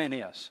important this man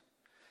is.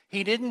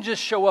 He didn't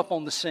just show up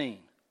on the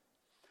scene.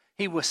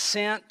 He was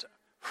sent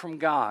from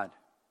God.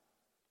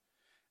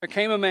 There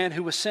came a man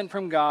who was sent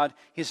from God.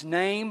 His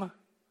name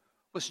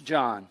was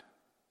John.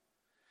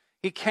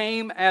 He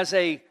came as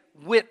a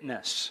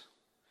witness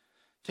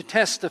to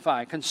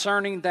testify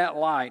concerning that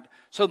light,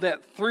 so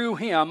that through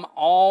him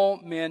all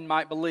men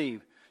might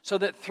believe. So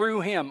that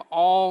through him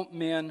all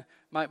men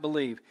might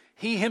believe.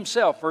 He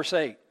himself, verse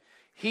 8,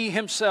 he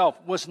himself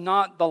was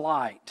not the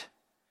light.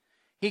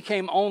 He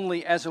came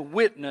only as a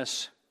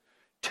witness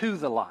to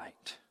the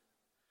light.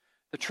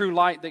 The true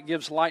light that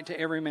gives light to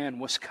every man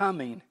was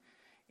coming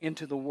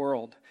into the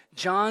world.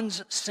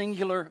 John's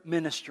singular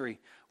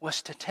ministry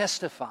was to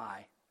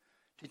testify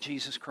to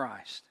Jesus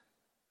Christ.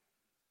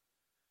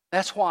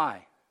 That's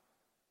why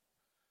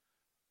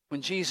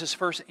when Jesus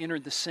first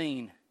entered the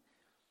scene,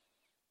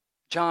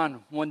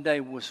 John one day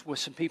was with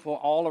some people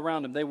all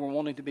around him. They were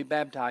wanting to be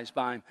baptized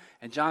by him.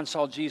 And John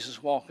saw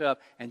Jesus walk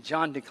up, and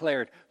John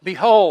declared,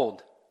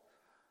 "Behold,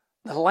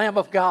 the Lamb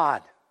of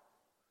God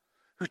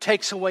who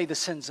takes away the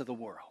sins of the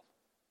world."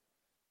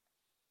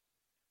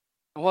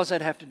 And what does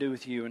that have to do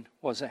with you, and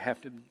what does that have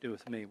to do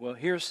with me? Well,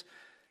 here's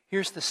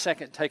Here's the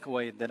second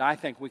takeaway that I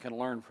think we can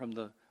learn from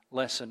the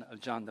lesson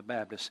of John the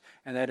Baptist,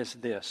 and that is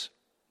this.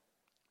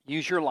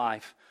 Use your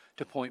life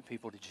to point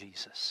people to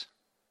Jesus.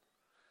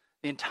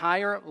 The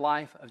entire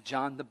life of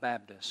John the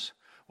Baptist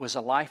was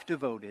a life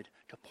devoted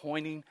to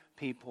pointing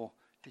people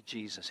to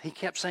Jesus. He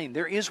kept saying,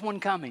 there is one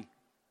coming.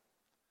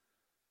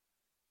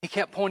 He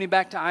kept pointing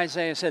back to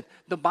Isaiah and said,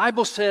 the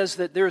Bible says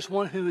that there's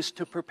one who is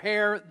to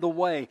prepare the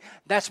way.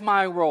 That's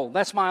my role.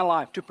 That's my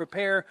life, to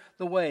prepare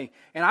the way.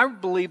 And I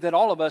believe that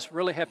all of us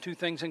really have two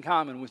things in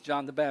common with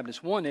John the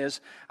Baptist. One is,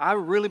 I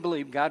really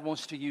believe God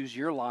wants to use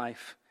your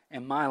life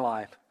and my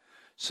life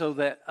so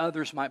that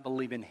others might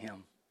believe in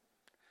Him.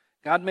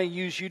 God may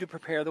use you to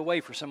prepare the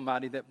way for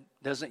somebody that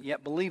doesn't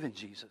yet believe in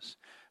Jesus.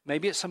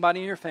 Maybe it's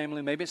somebody in your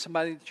family, maybe it's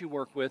somebody that you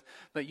work with,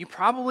 but you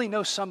probably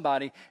know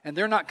somebody and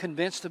they're not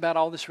convinced about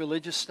all this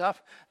religious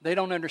stuff. They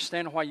don't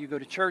understand why you go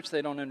to church.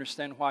 They don't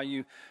understand why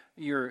you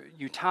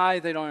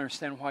tithe. They don't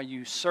understand why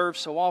you serve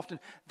so often.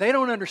 They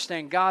don't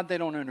understand God. They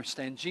don't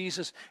understand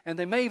Jesus. And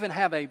they may even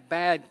have a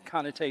bad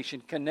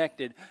connotation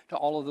connected to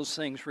all of those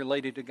things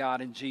related to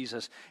God and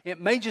Jesus. It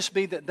may just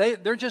be that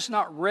they're just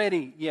not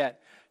ready yet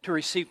to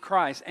receive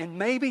Christ. And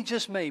maybe,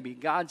 just maybe,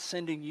 God's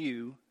sending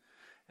you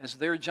as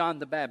their John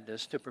the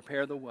Baptist to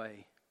prepare the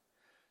way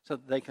so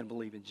that they can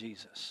believe in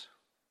Jesus.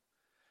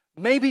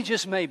 Maybe,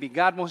 just maybe,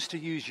 God wants to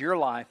use your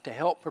life to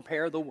help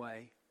prepare the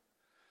way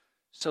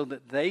so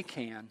that they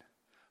can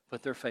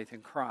put their faith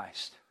in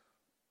Christ.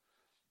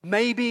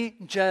 Maybe,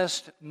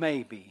 just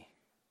maybe,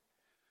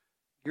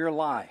 your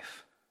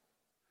life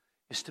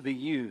is to be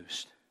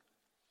used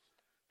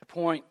to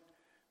point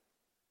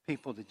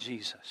people to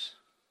Jesus.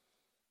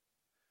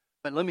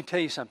 But let me tell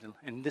you something,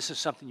 and this is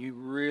something you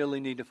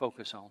really need to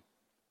focus on.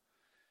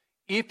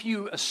 If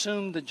you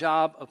assume the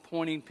job of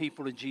pointing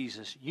people to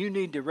Jesus, you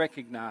need to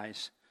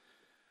recognize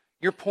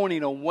you're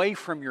pointing away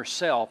from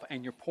yourself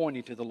and you're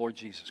pointing to the Lord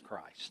Jesus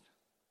Christ.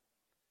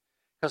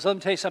 Because let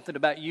me tell you something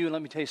about you and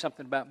let me tell you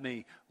something about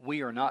me.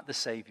 We are not the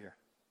Savior.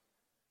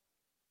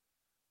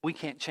 We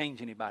can't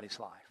change anybody's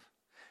life.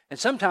 And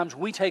sometimes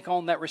we take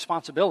on that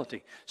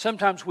responsibility.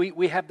 Sometimes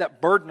we have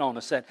that burden on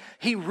us that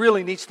he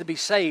really needs to be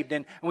saved,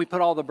 and we put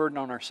all the burden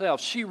on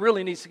ourselves. She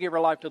really needs to give her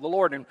life to the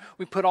Lord, and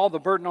we put all the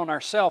burden on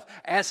ourselves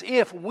as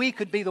if we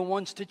could be the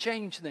ones to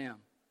change them.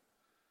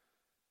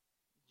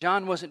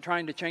 John wasn't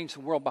trying to change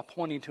the world by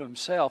pointing to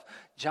himself.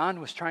 John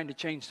was trying to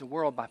change the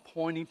world by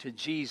pointing to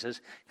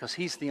Jesus because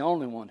he's the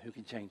only one who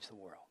can change the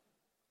world.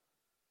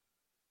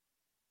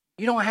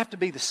 You don't have to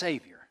be the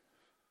Savior.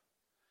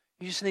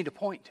 You just need to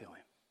point to Him.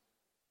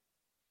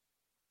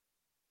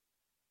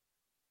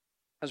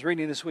 I was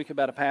reading this week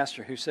about a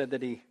pastor who said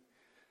that he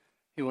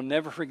will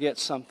never forget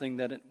something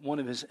that one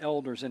of his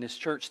elders in his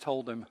church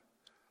told him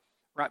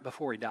right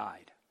before he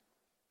died.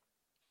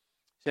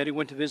 He said he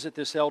went to visit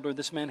this elder.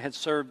 This man had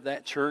served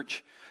that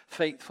church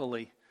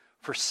faithfully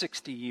for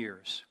 60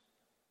 years.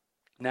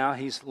 Now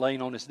he's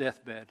laying on his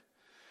deathbed.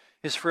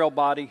 His frail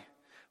body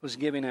was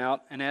giving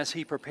out, and as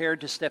he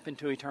prepared to step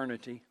into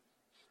eternity,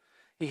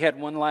 he had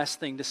one last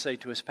thing to say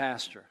to his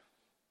pastor.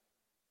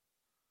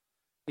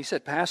 He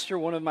said, "Pastor,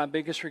 one of my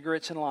biggest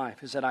regrets in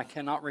life is that I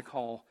cannot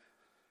recall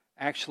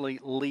actually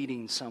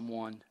leading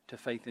someone to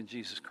faith in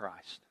Jesus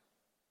Christ."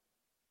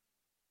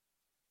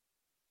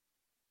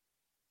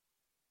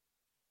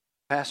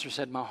 Pastor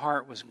said, "My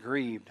heart was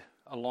grieved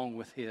along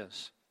with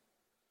his."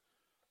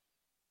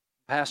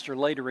 Pastor,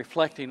 later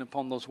reflecting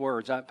upon those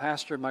words,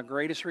 "Pastor, my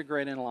greatest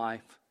regret in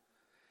life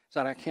is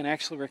that I can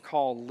actually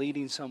recall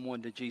leading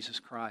someone to Jesus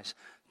Christ."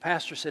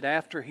 Pastor said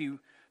after he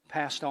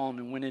passed on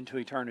and went into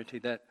eternity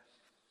that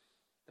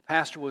the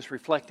pastor was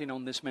reflecting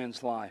on this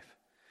man's life.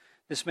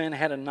 This man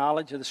had a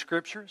knowledge of the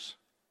Scriptures.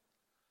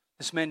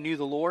 This man knew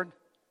the Lord.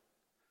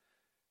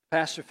 The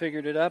pastor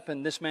figured it up,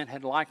 and this man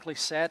had likely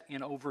sat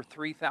in over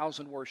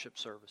 3,000 worship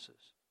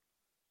services.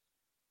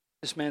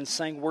 This man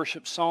sang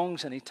worship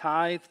songs, and he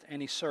tithed,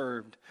 and he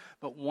served.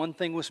 But one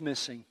thing was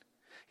missing.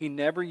 He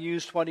never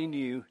used what he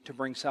knew to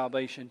bring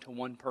salvation to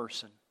one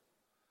person.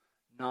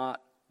 Not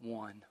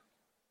one.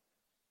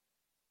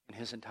 In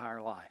his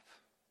entire life.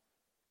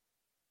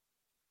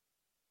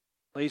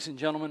 Ladies and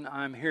gentlemen,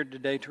 I'm here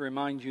today to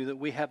remind you that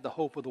we have the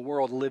hope of the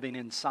world living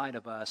inside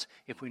of us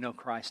if we know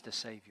Christ as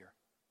Savior.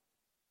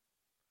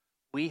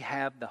 We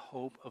have the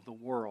hope of the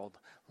world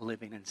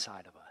living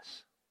inside of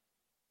us.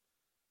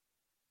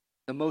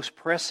 The most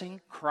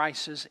pressing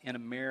crisis in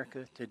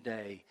America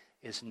today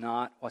is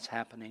not what's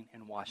happening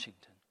in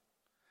Washington.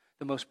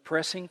 The most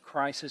pressing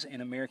crisis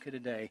in America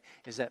today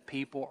is that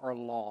people are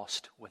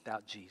lost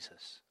without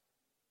Jesus.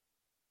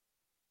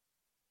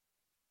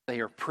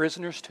 They are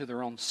prisoners to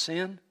their own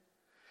sin.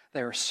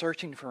 They are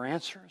searching for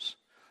answers.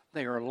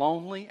 They are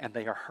lonely and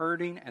they are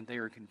hurting and they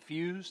are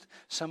confused.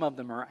 Some of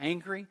them are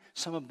angry.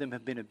 Some of them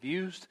have been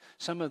abused.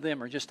 Some of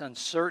them are just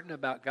uncertain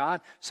about God.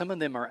 Some of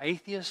them are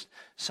atheists.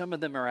 Some of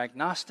them are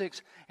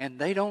agnostics. And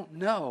they don't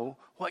know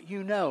what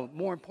you know.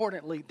 More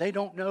importantly, they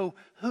don't know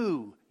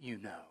who you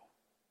know.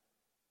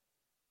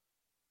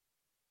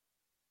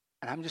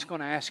 And I'm just going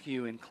to ask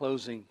you in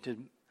closing to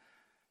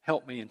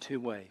help me in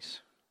two ways.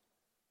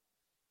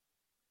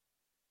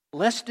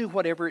 Let's do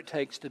whatever it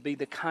takes to be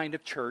the kind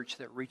of church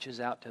that reaches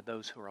out to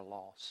those who are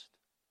lost.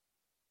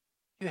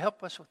 You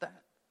help us with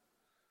that?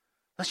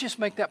 Let's just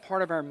make that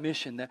part of our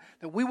mission, that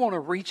we want to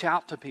reach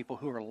out to people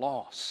who are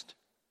lost.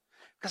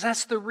 Because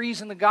that's the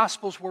reason the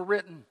Gospels were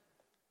written.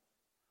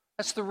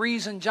 That's the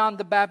reason John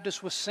the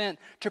Baptist was sent,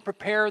 to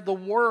prepare the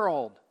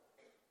world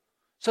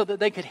so that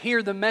they could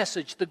hear the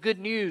message, the good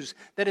news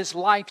that is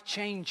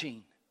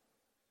life-changing.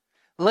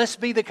 Let's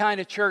be the kind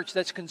of church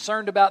that's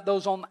concerned about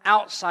those on the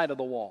outside of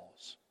the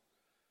walls.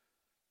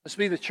 Let's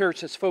be the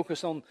church that's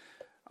focused on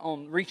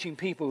reaching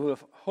people who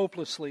have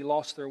hopelessly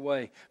lost their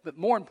way. But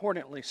more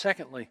importantly,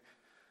 secondly,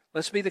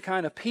 let's be the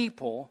kind of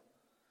people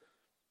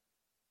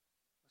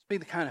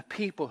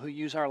who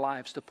use our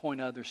lives to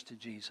point others to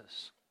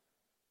Jesus.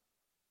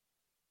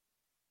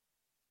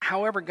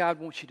 However God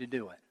wants you to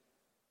do it.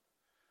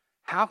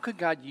 How could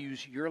God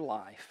use your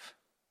life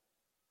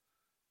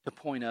to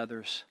point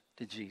others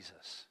to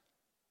Jesus?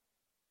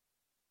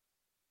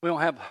 We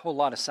don't have a whole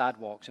lot of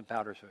sidewalks in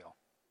Powdersville.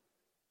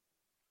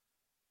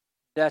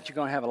 That you're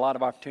going to have a lot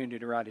of opportunity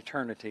to write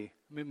eternity.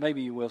 I mean,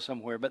 maybe you will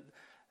somewhere, but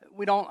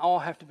we don't all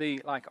have to be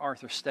like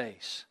Arthur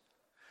Stace.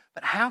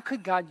 But how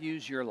could God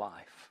use your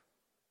life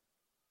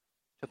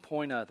to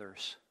point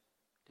others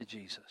to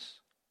Jesus?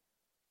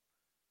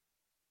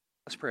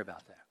 Let's pray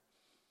about that.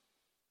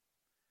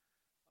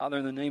 Father,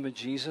 in the name of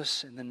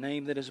Jesus, in the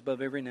name that is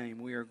above every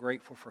name, we are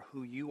grateful for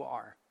who you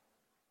are,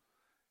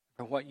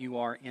 for what you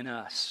are in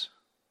us.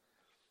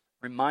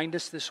 Remind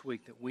us this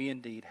week that we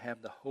indeed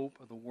have the hope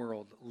of the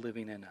world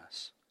living in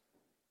us.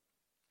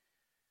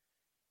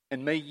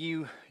 And may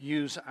you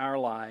use our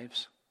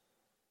lives,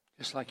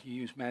 just like you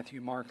used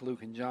Matthew, Mark,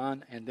 Luke, and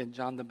John, and then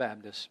John the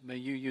Baptist. May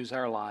you use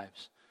our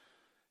lives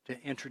to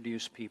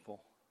introduce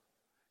people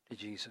to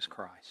Jesus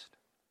Christ.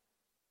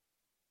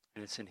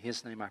 And it's in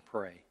His name I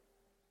pray.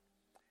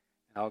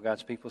 And all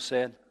God's people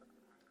said,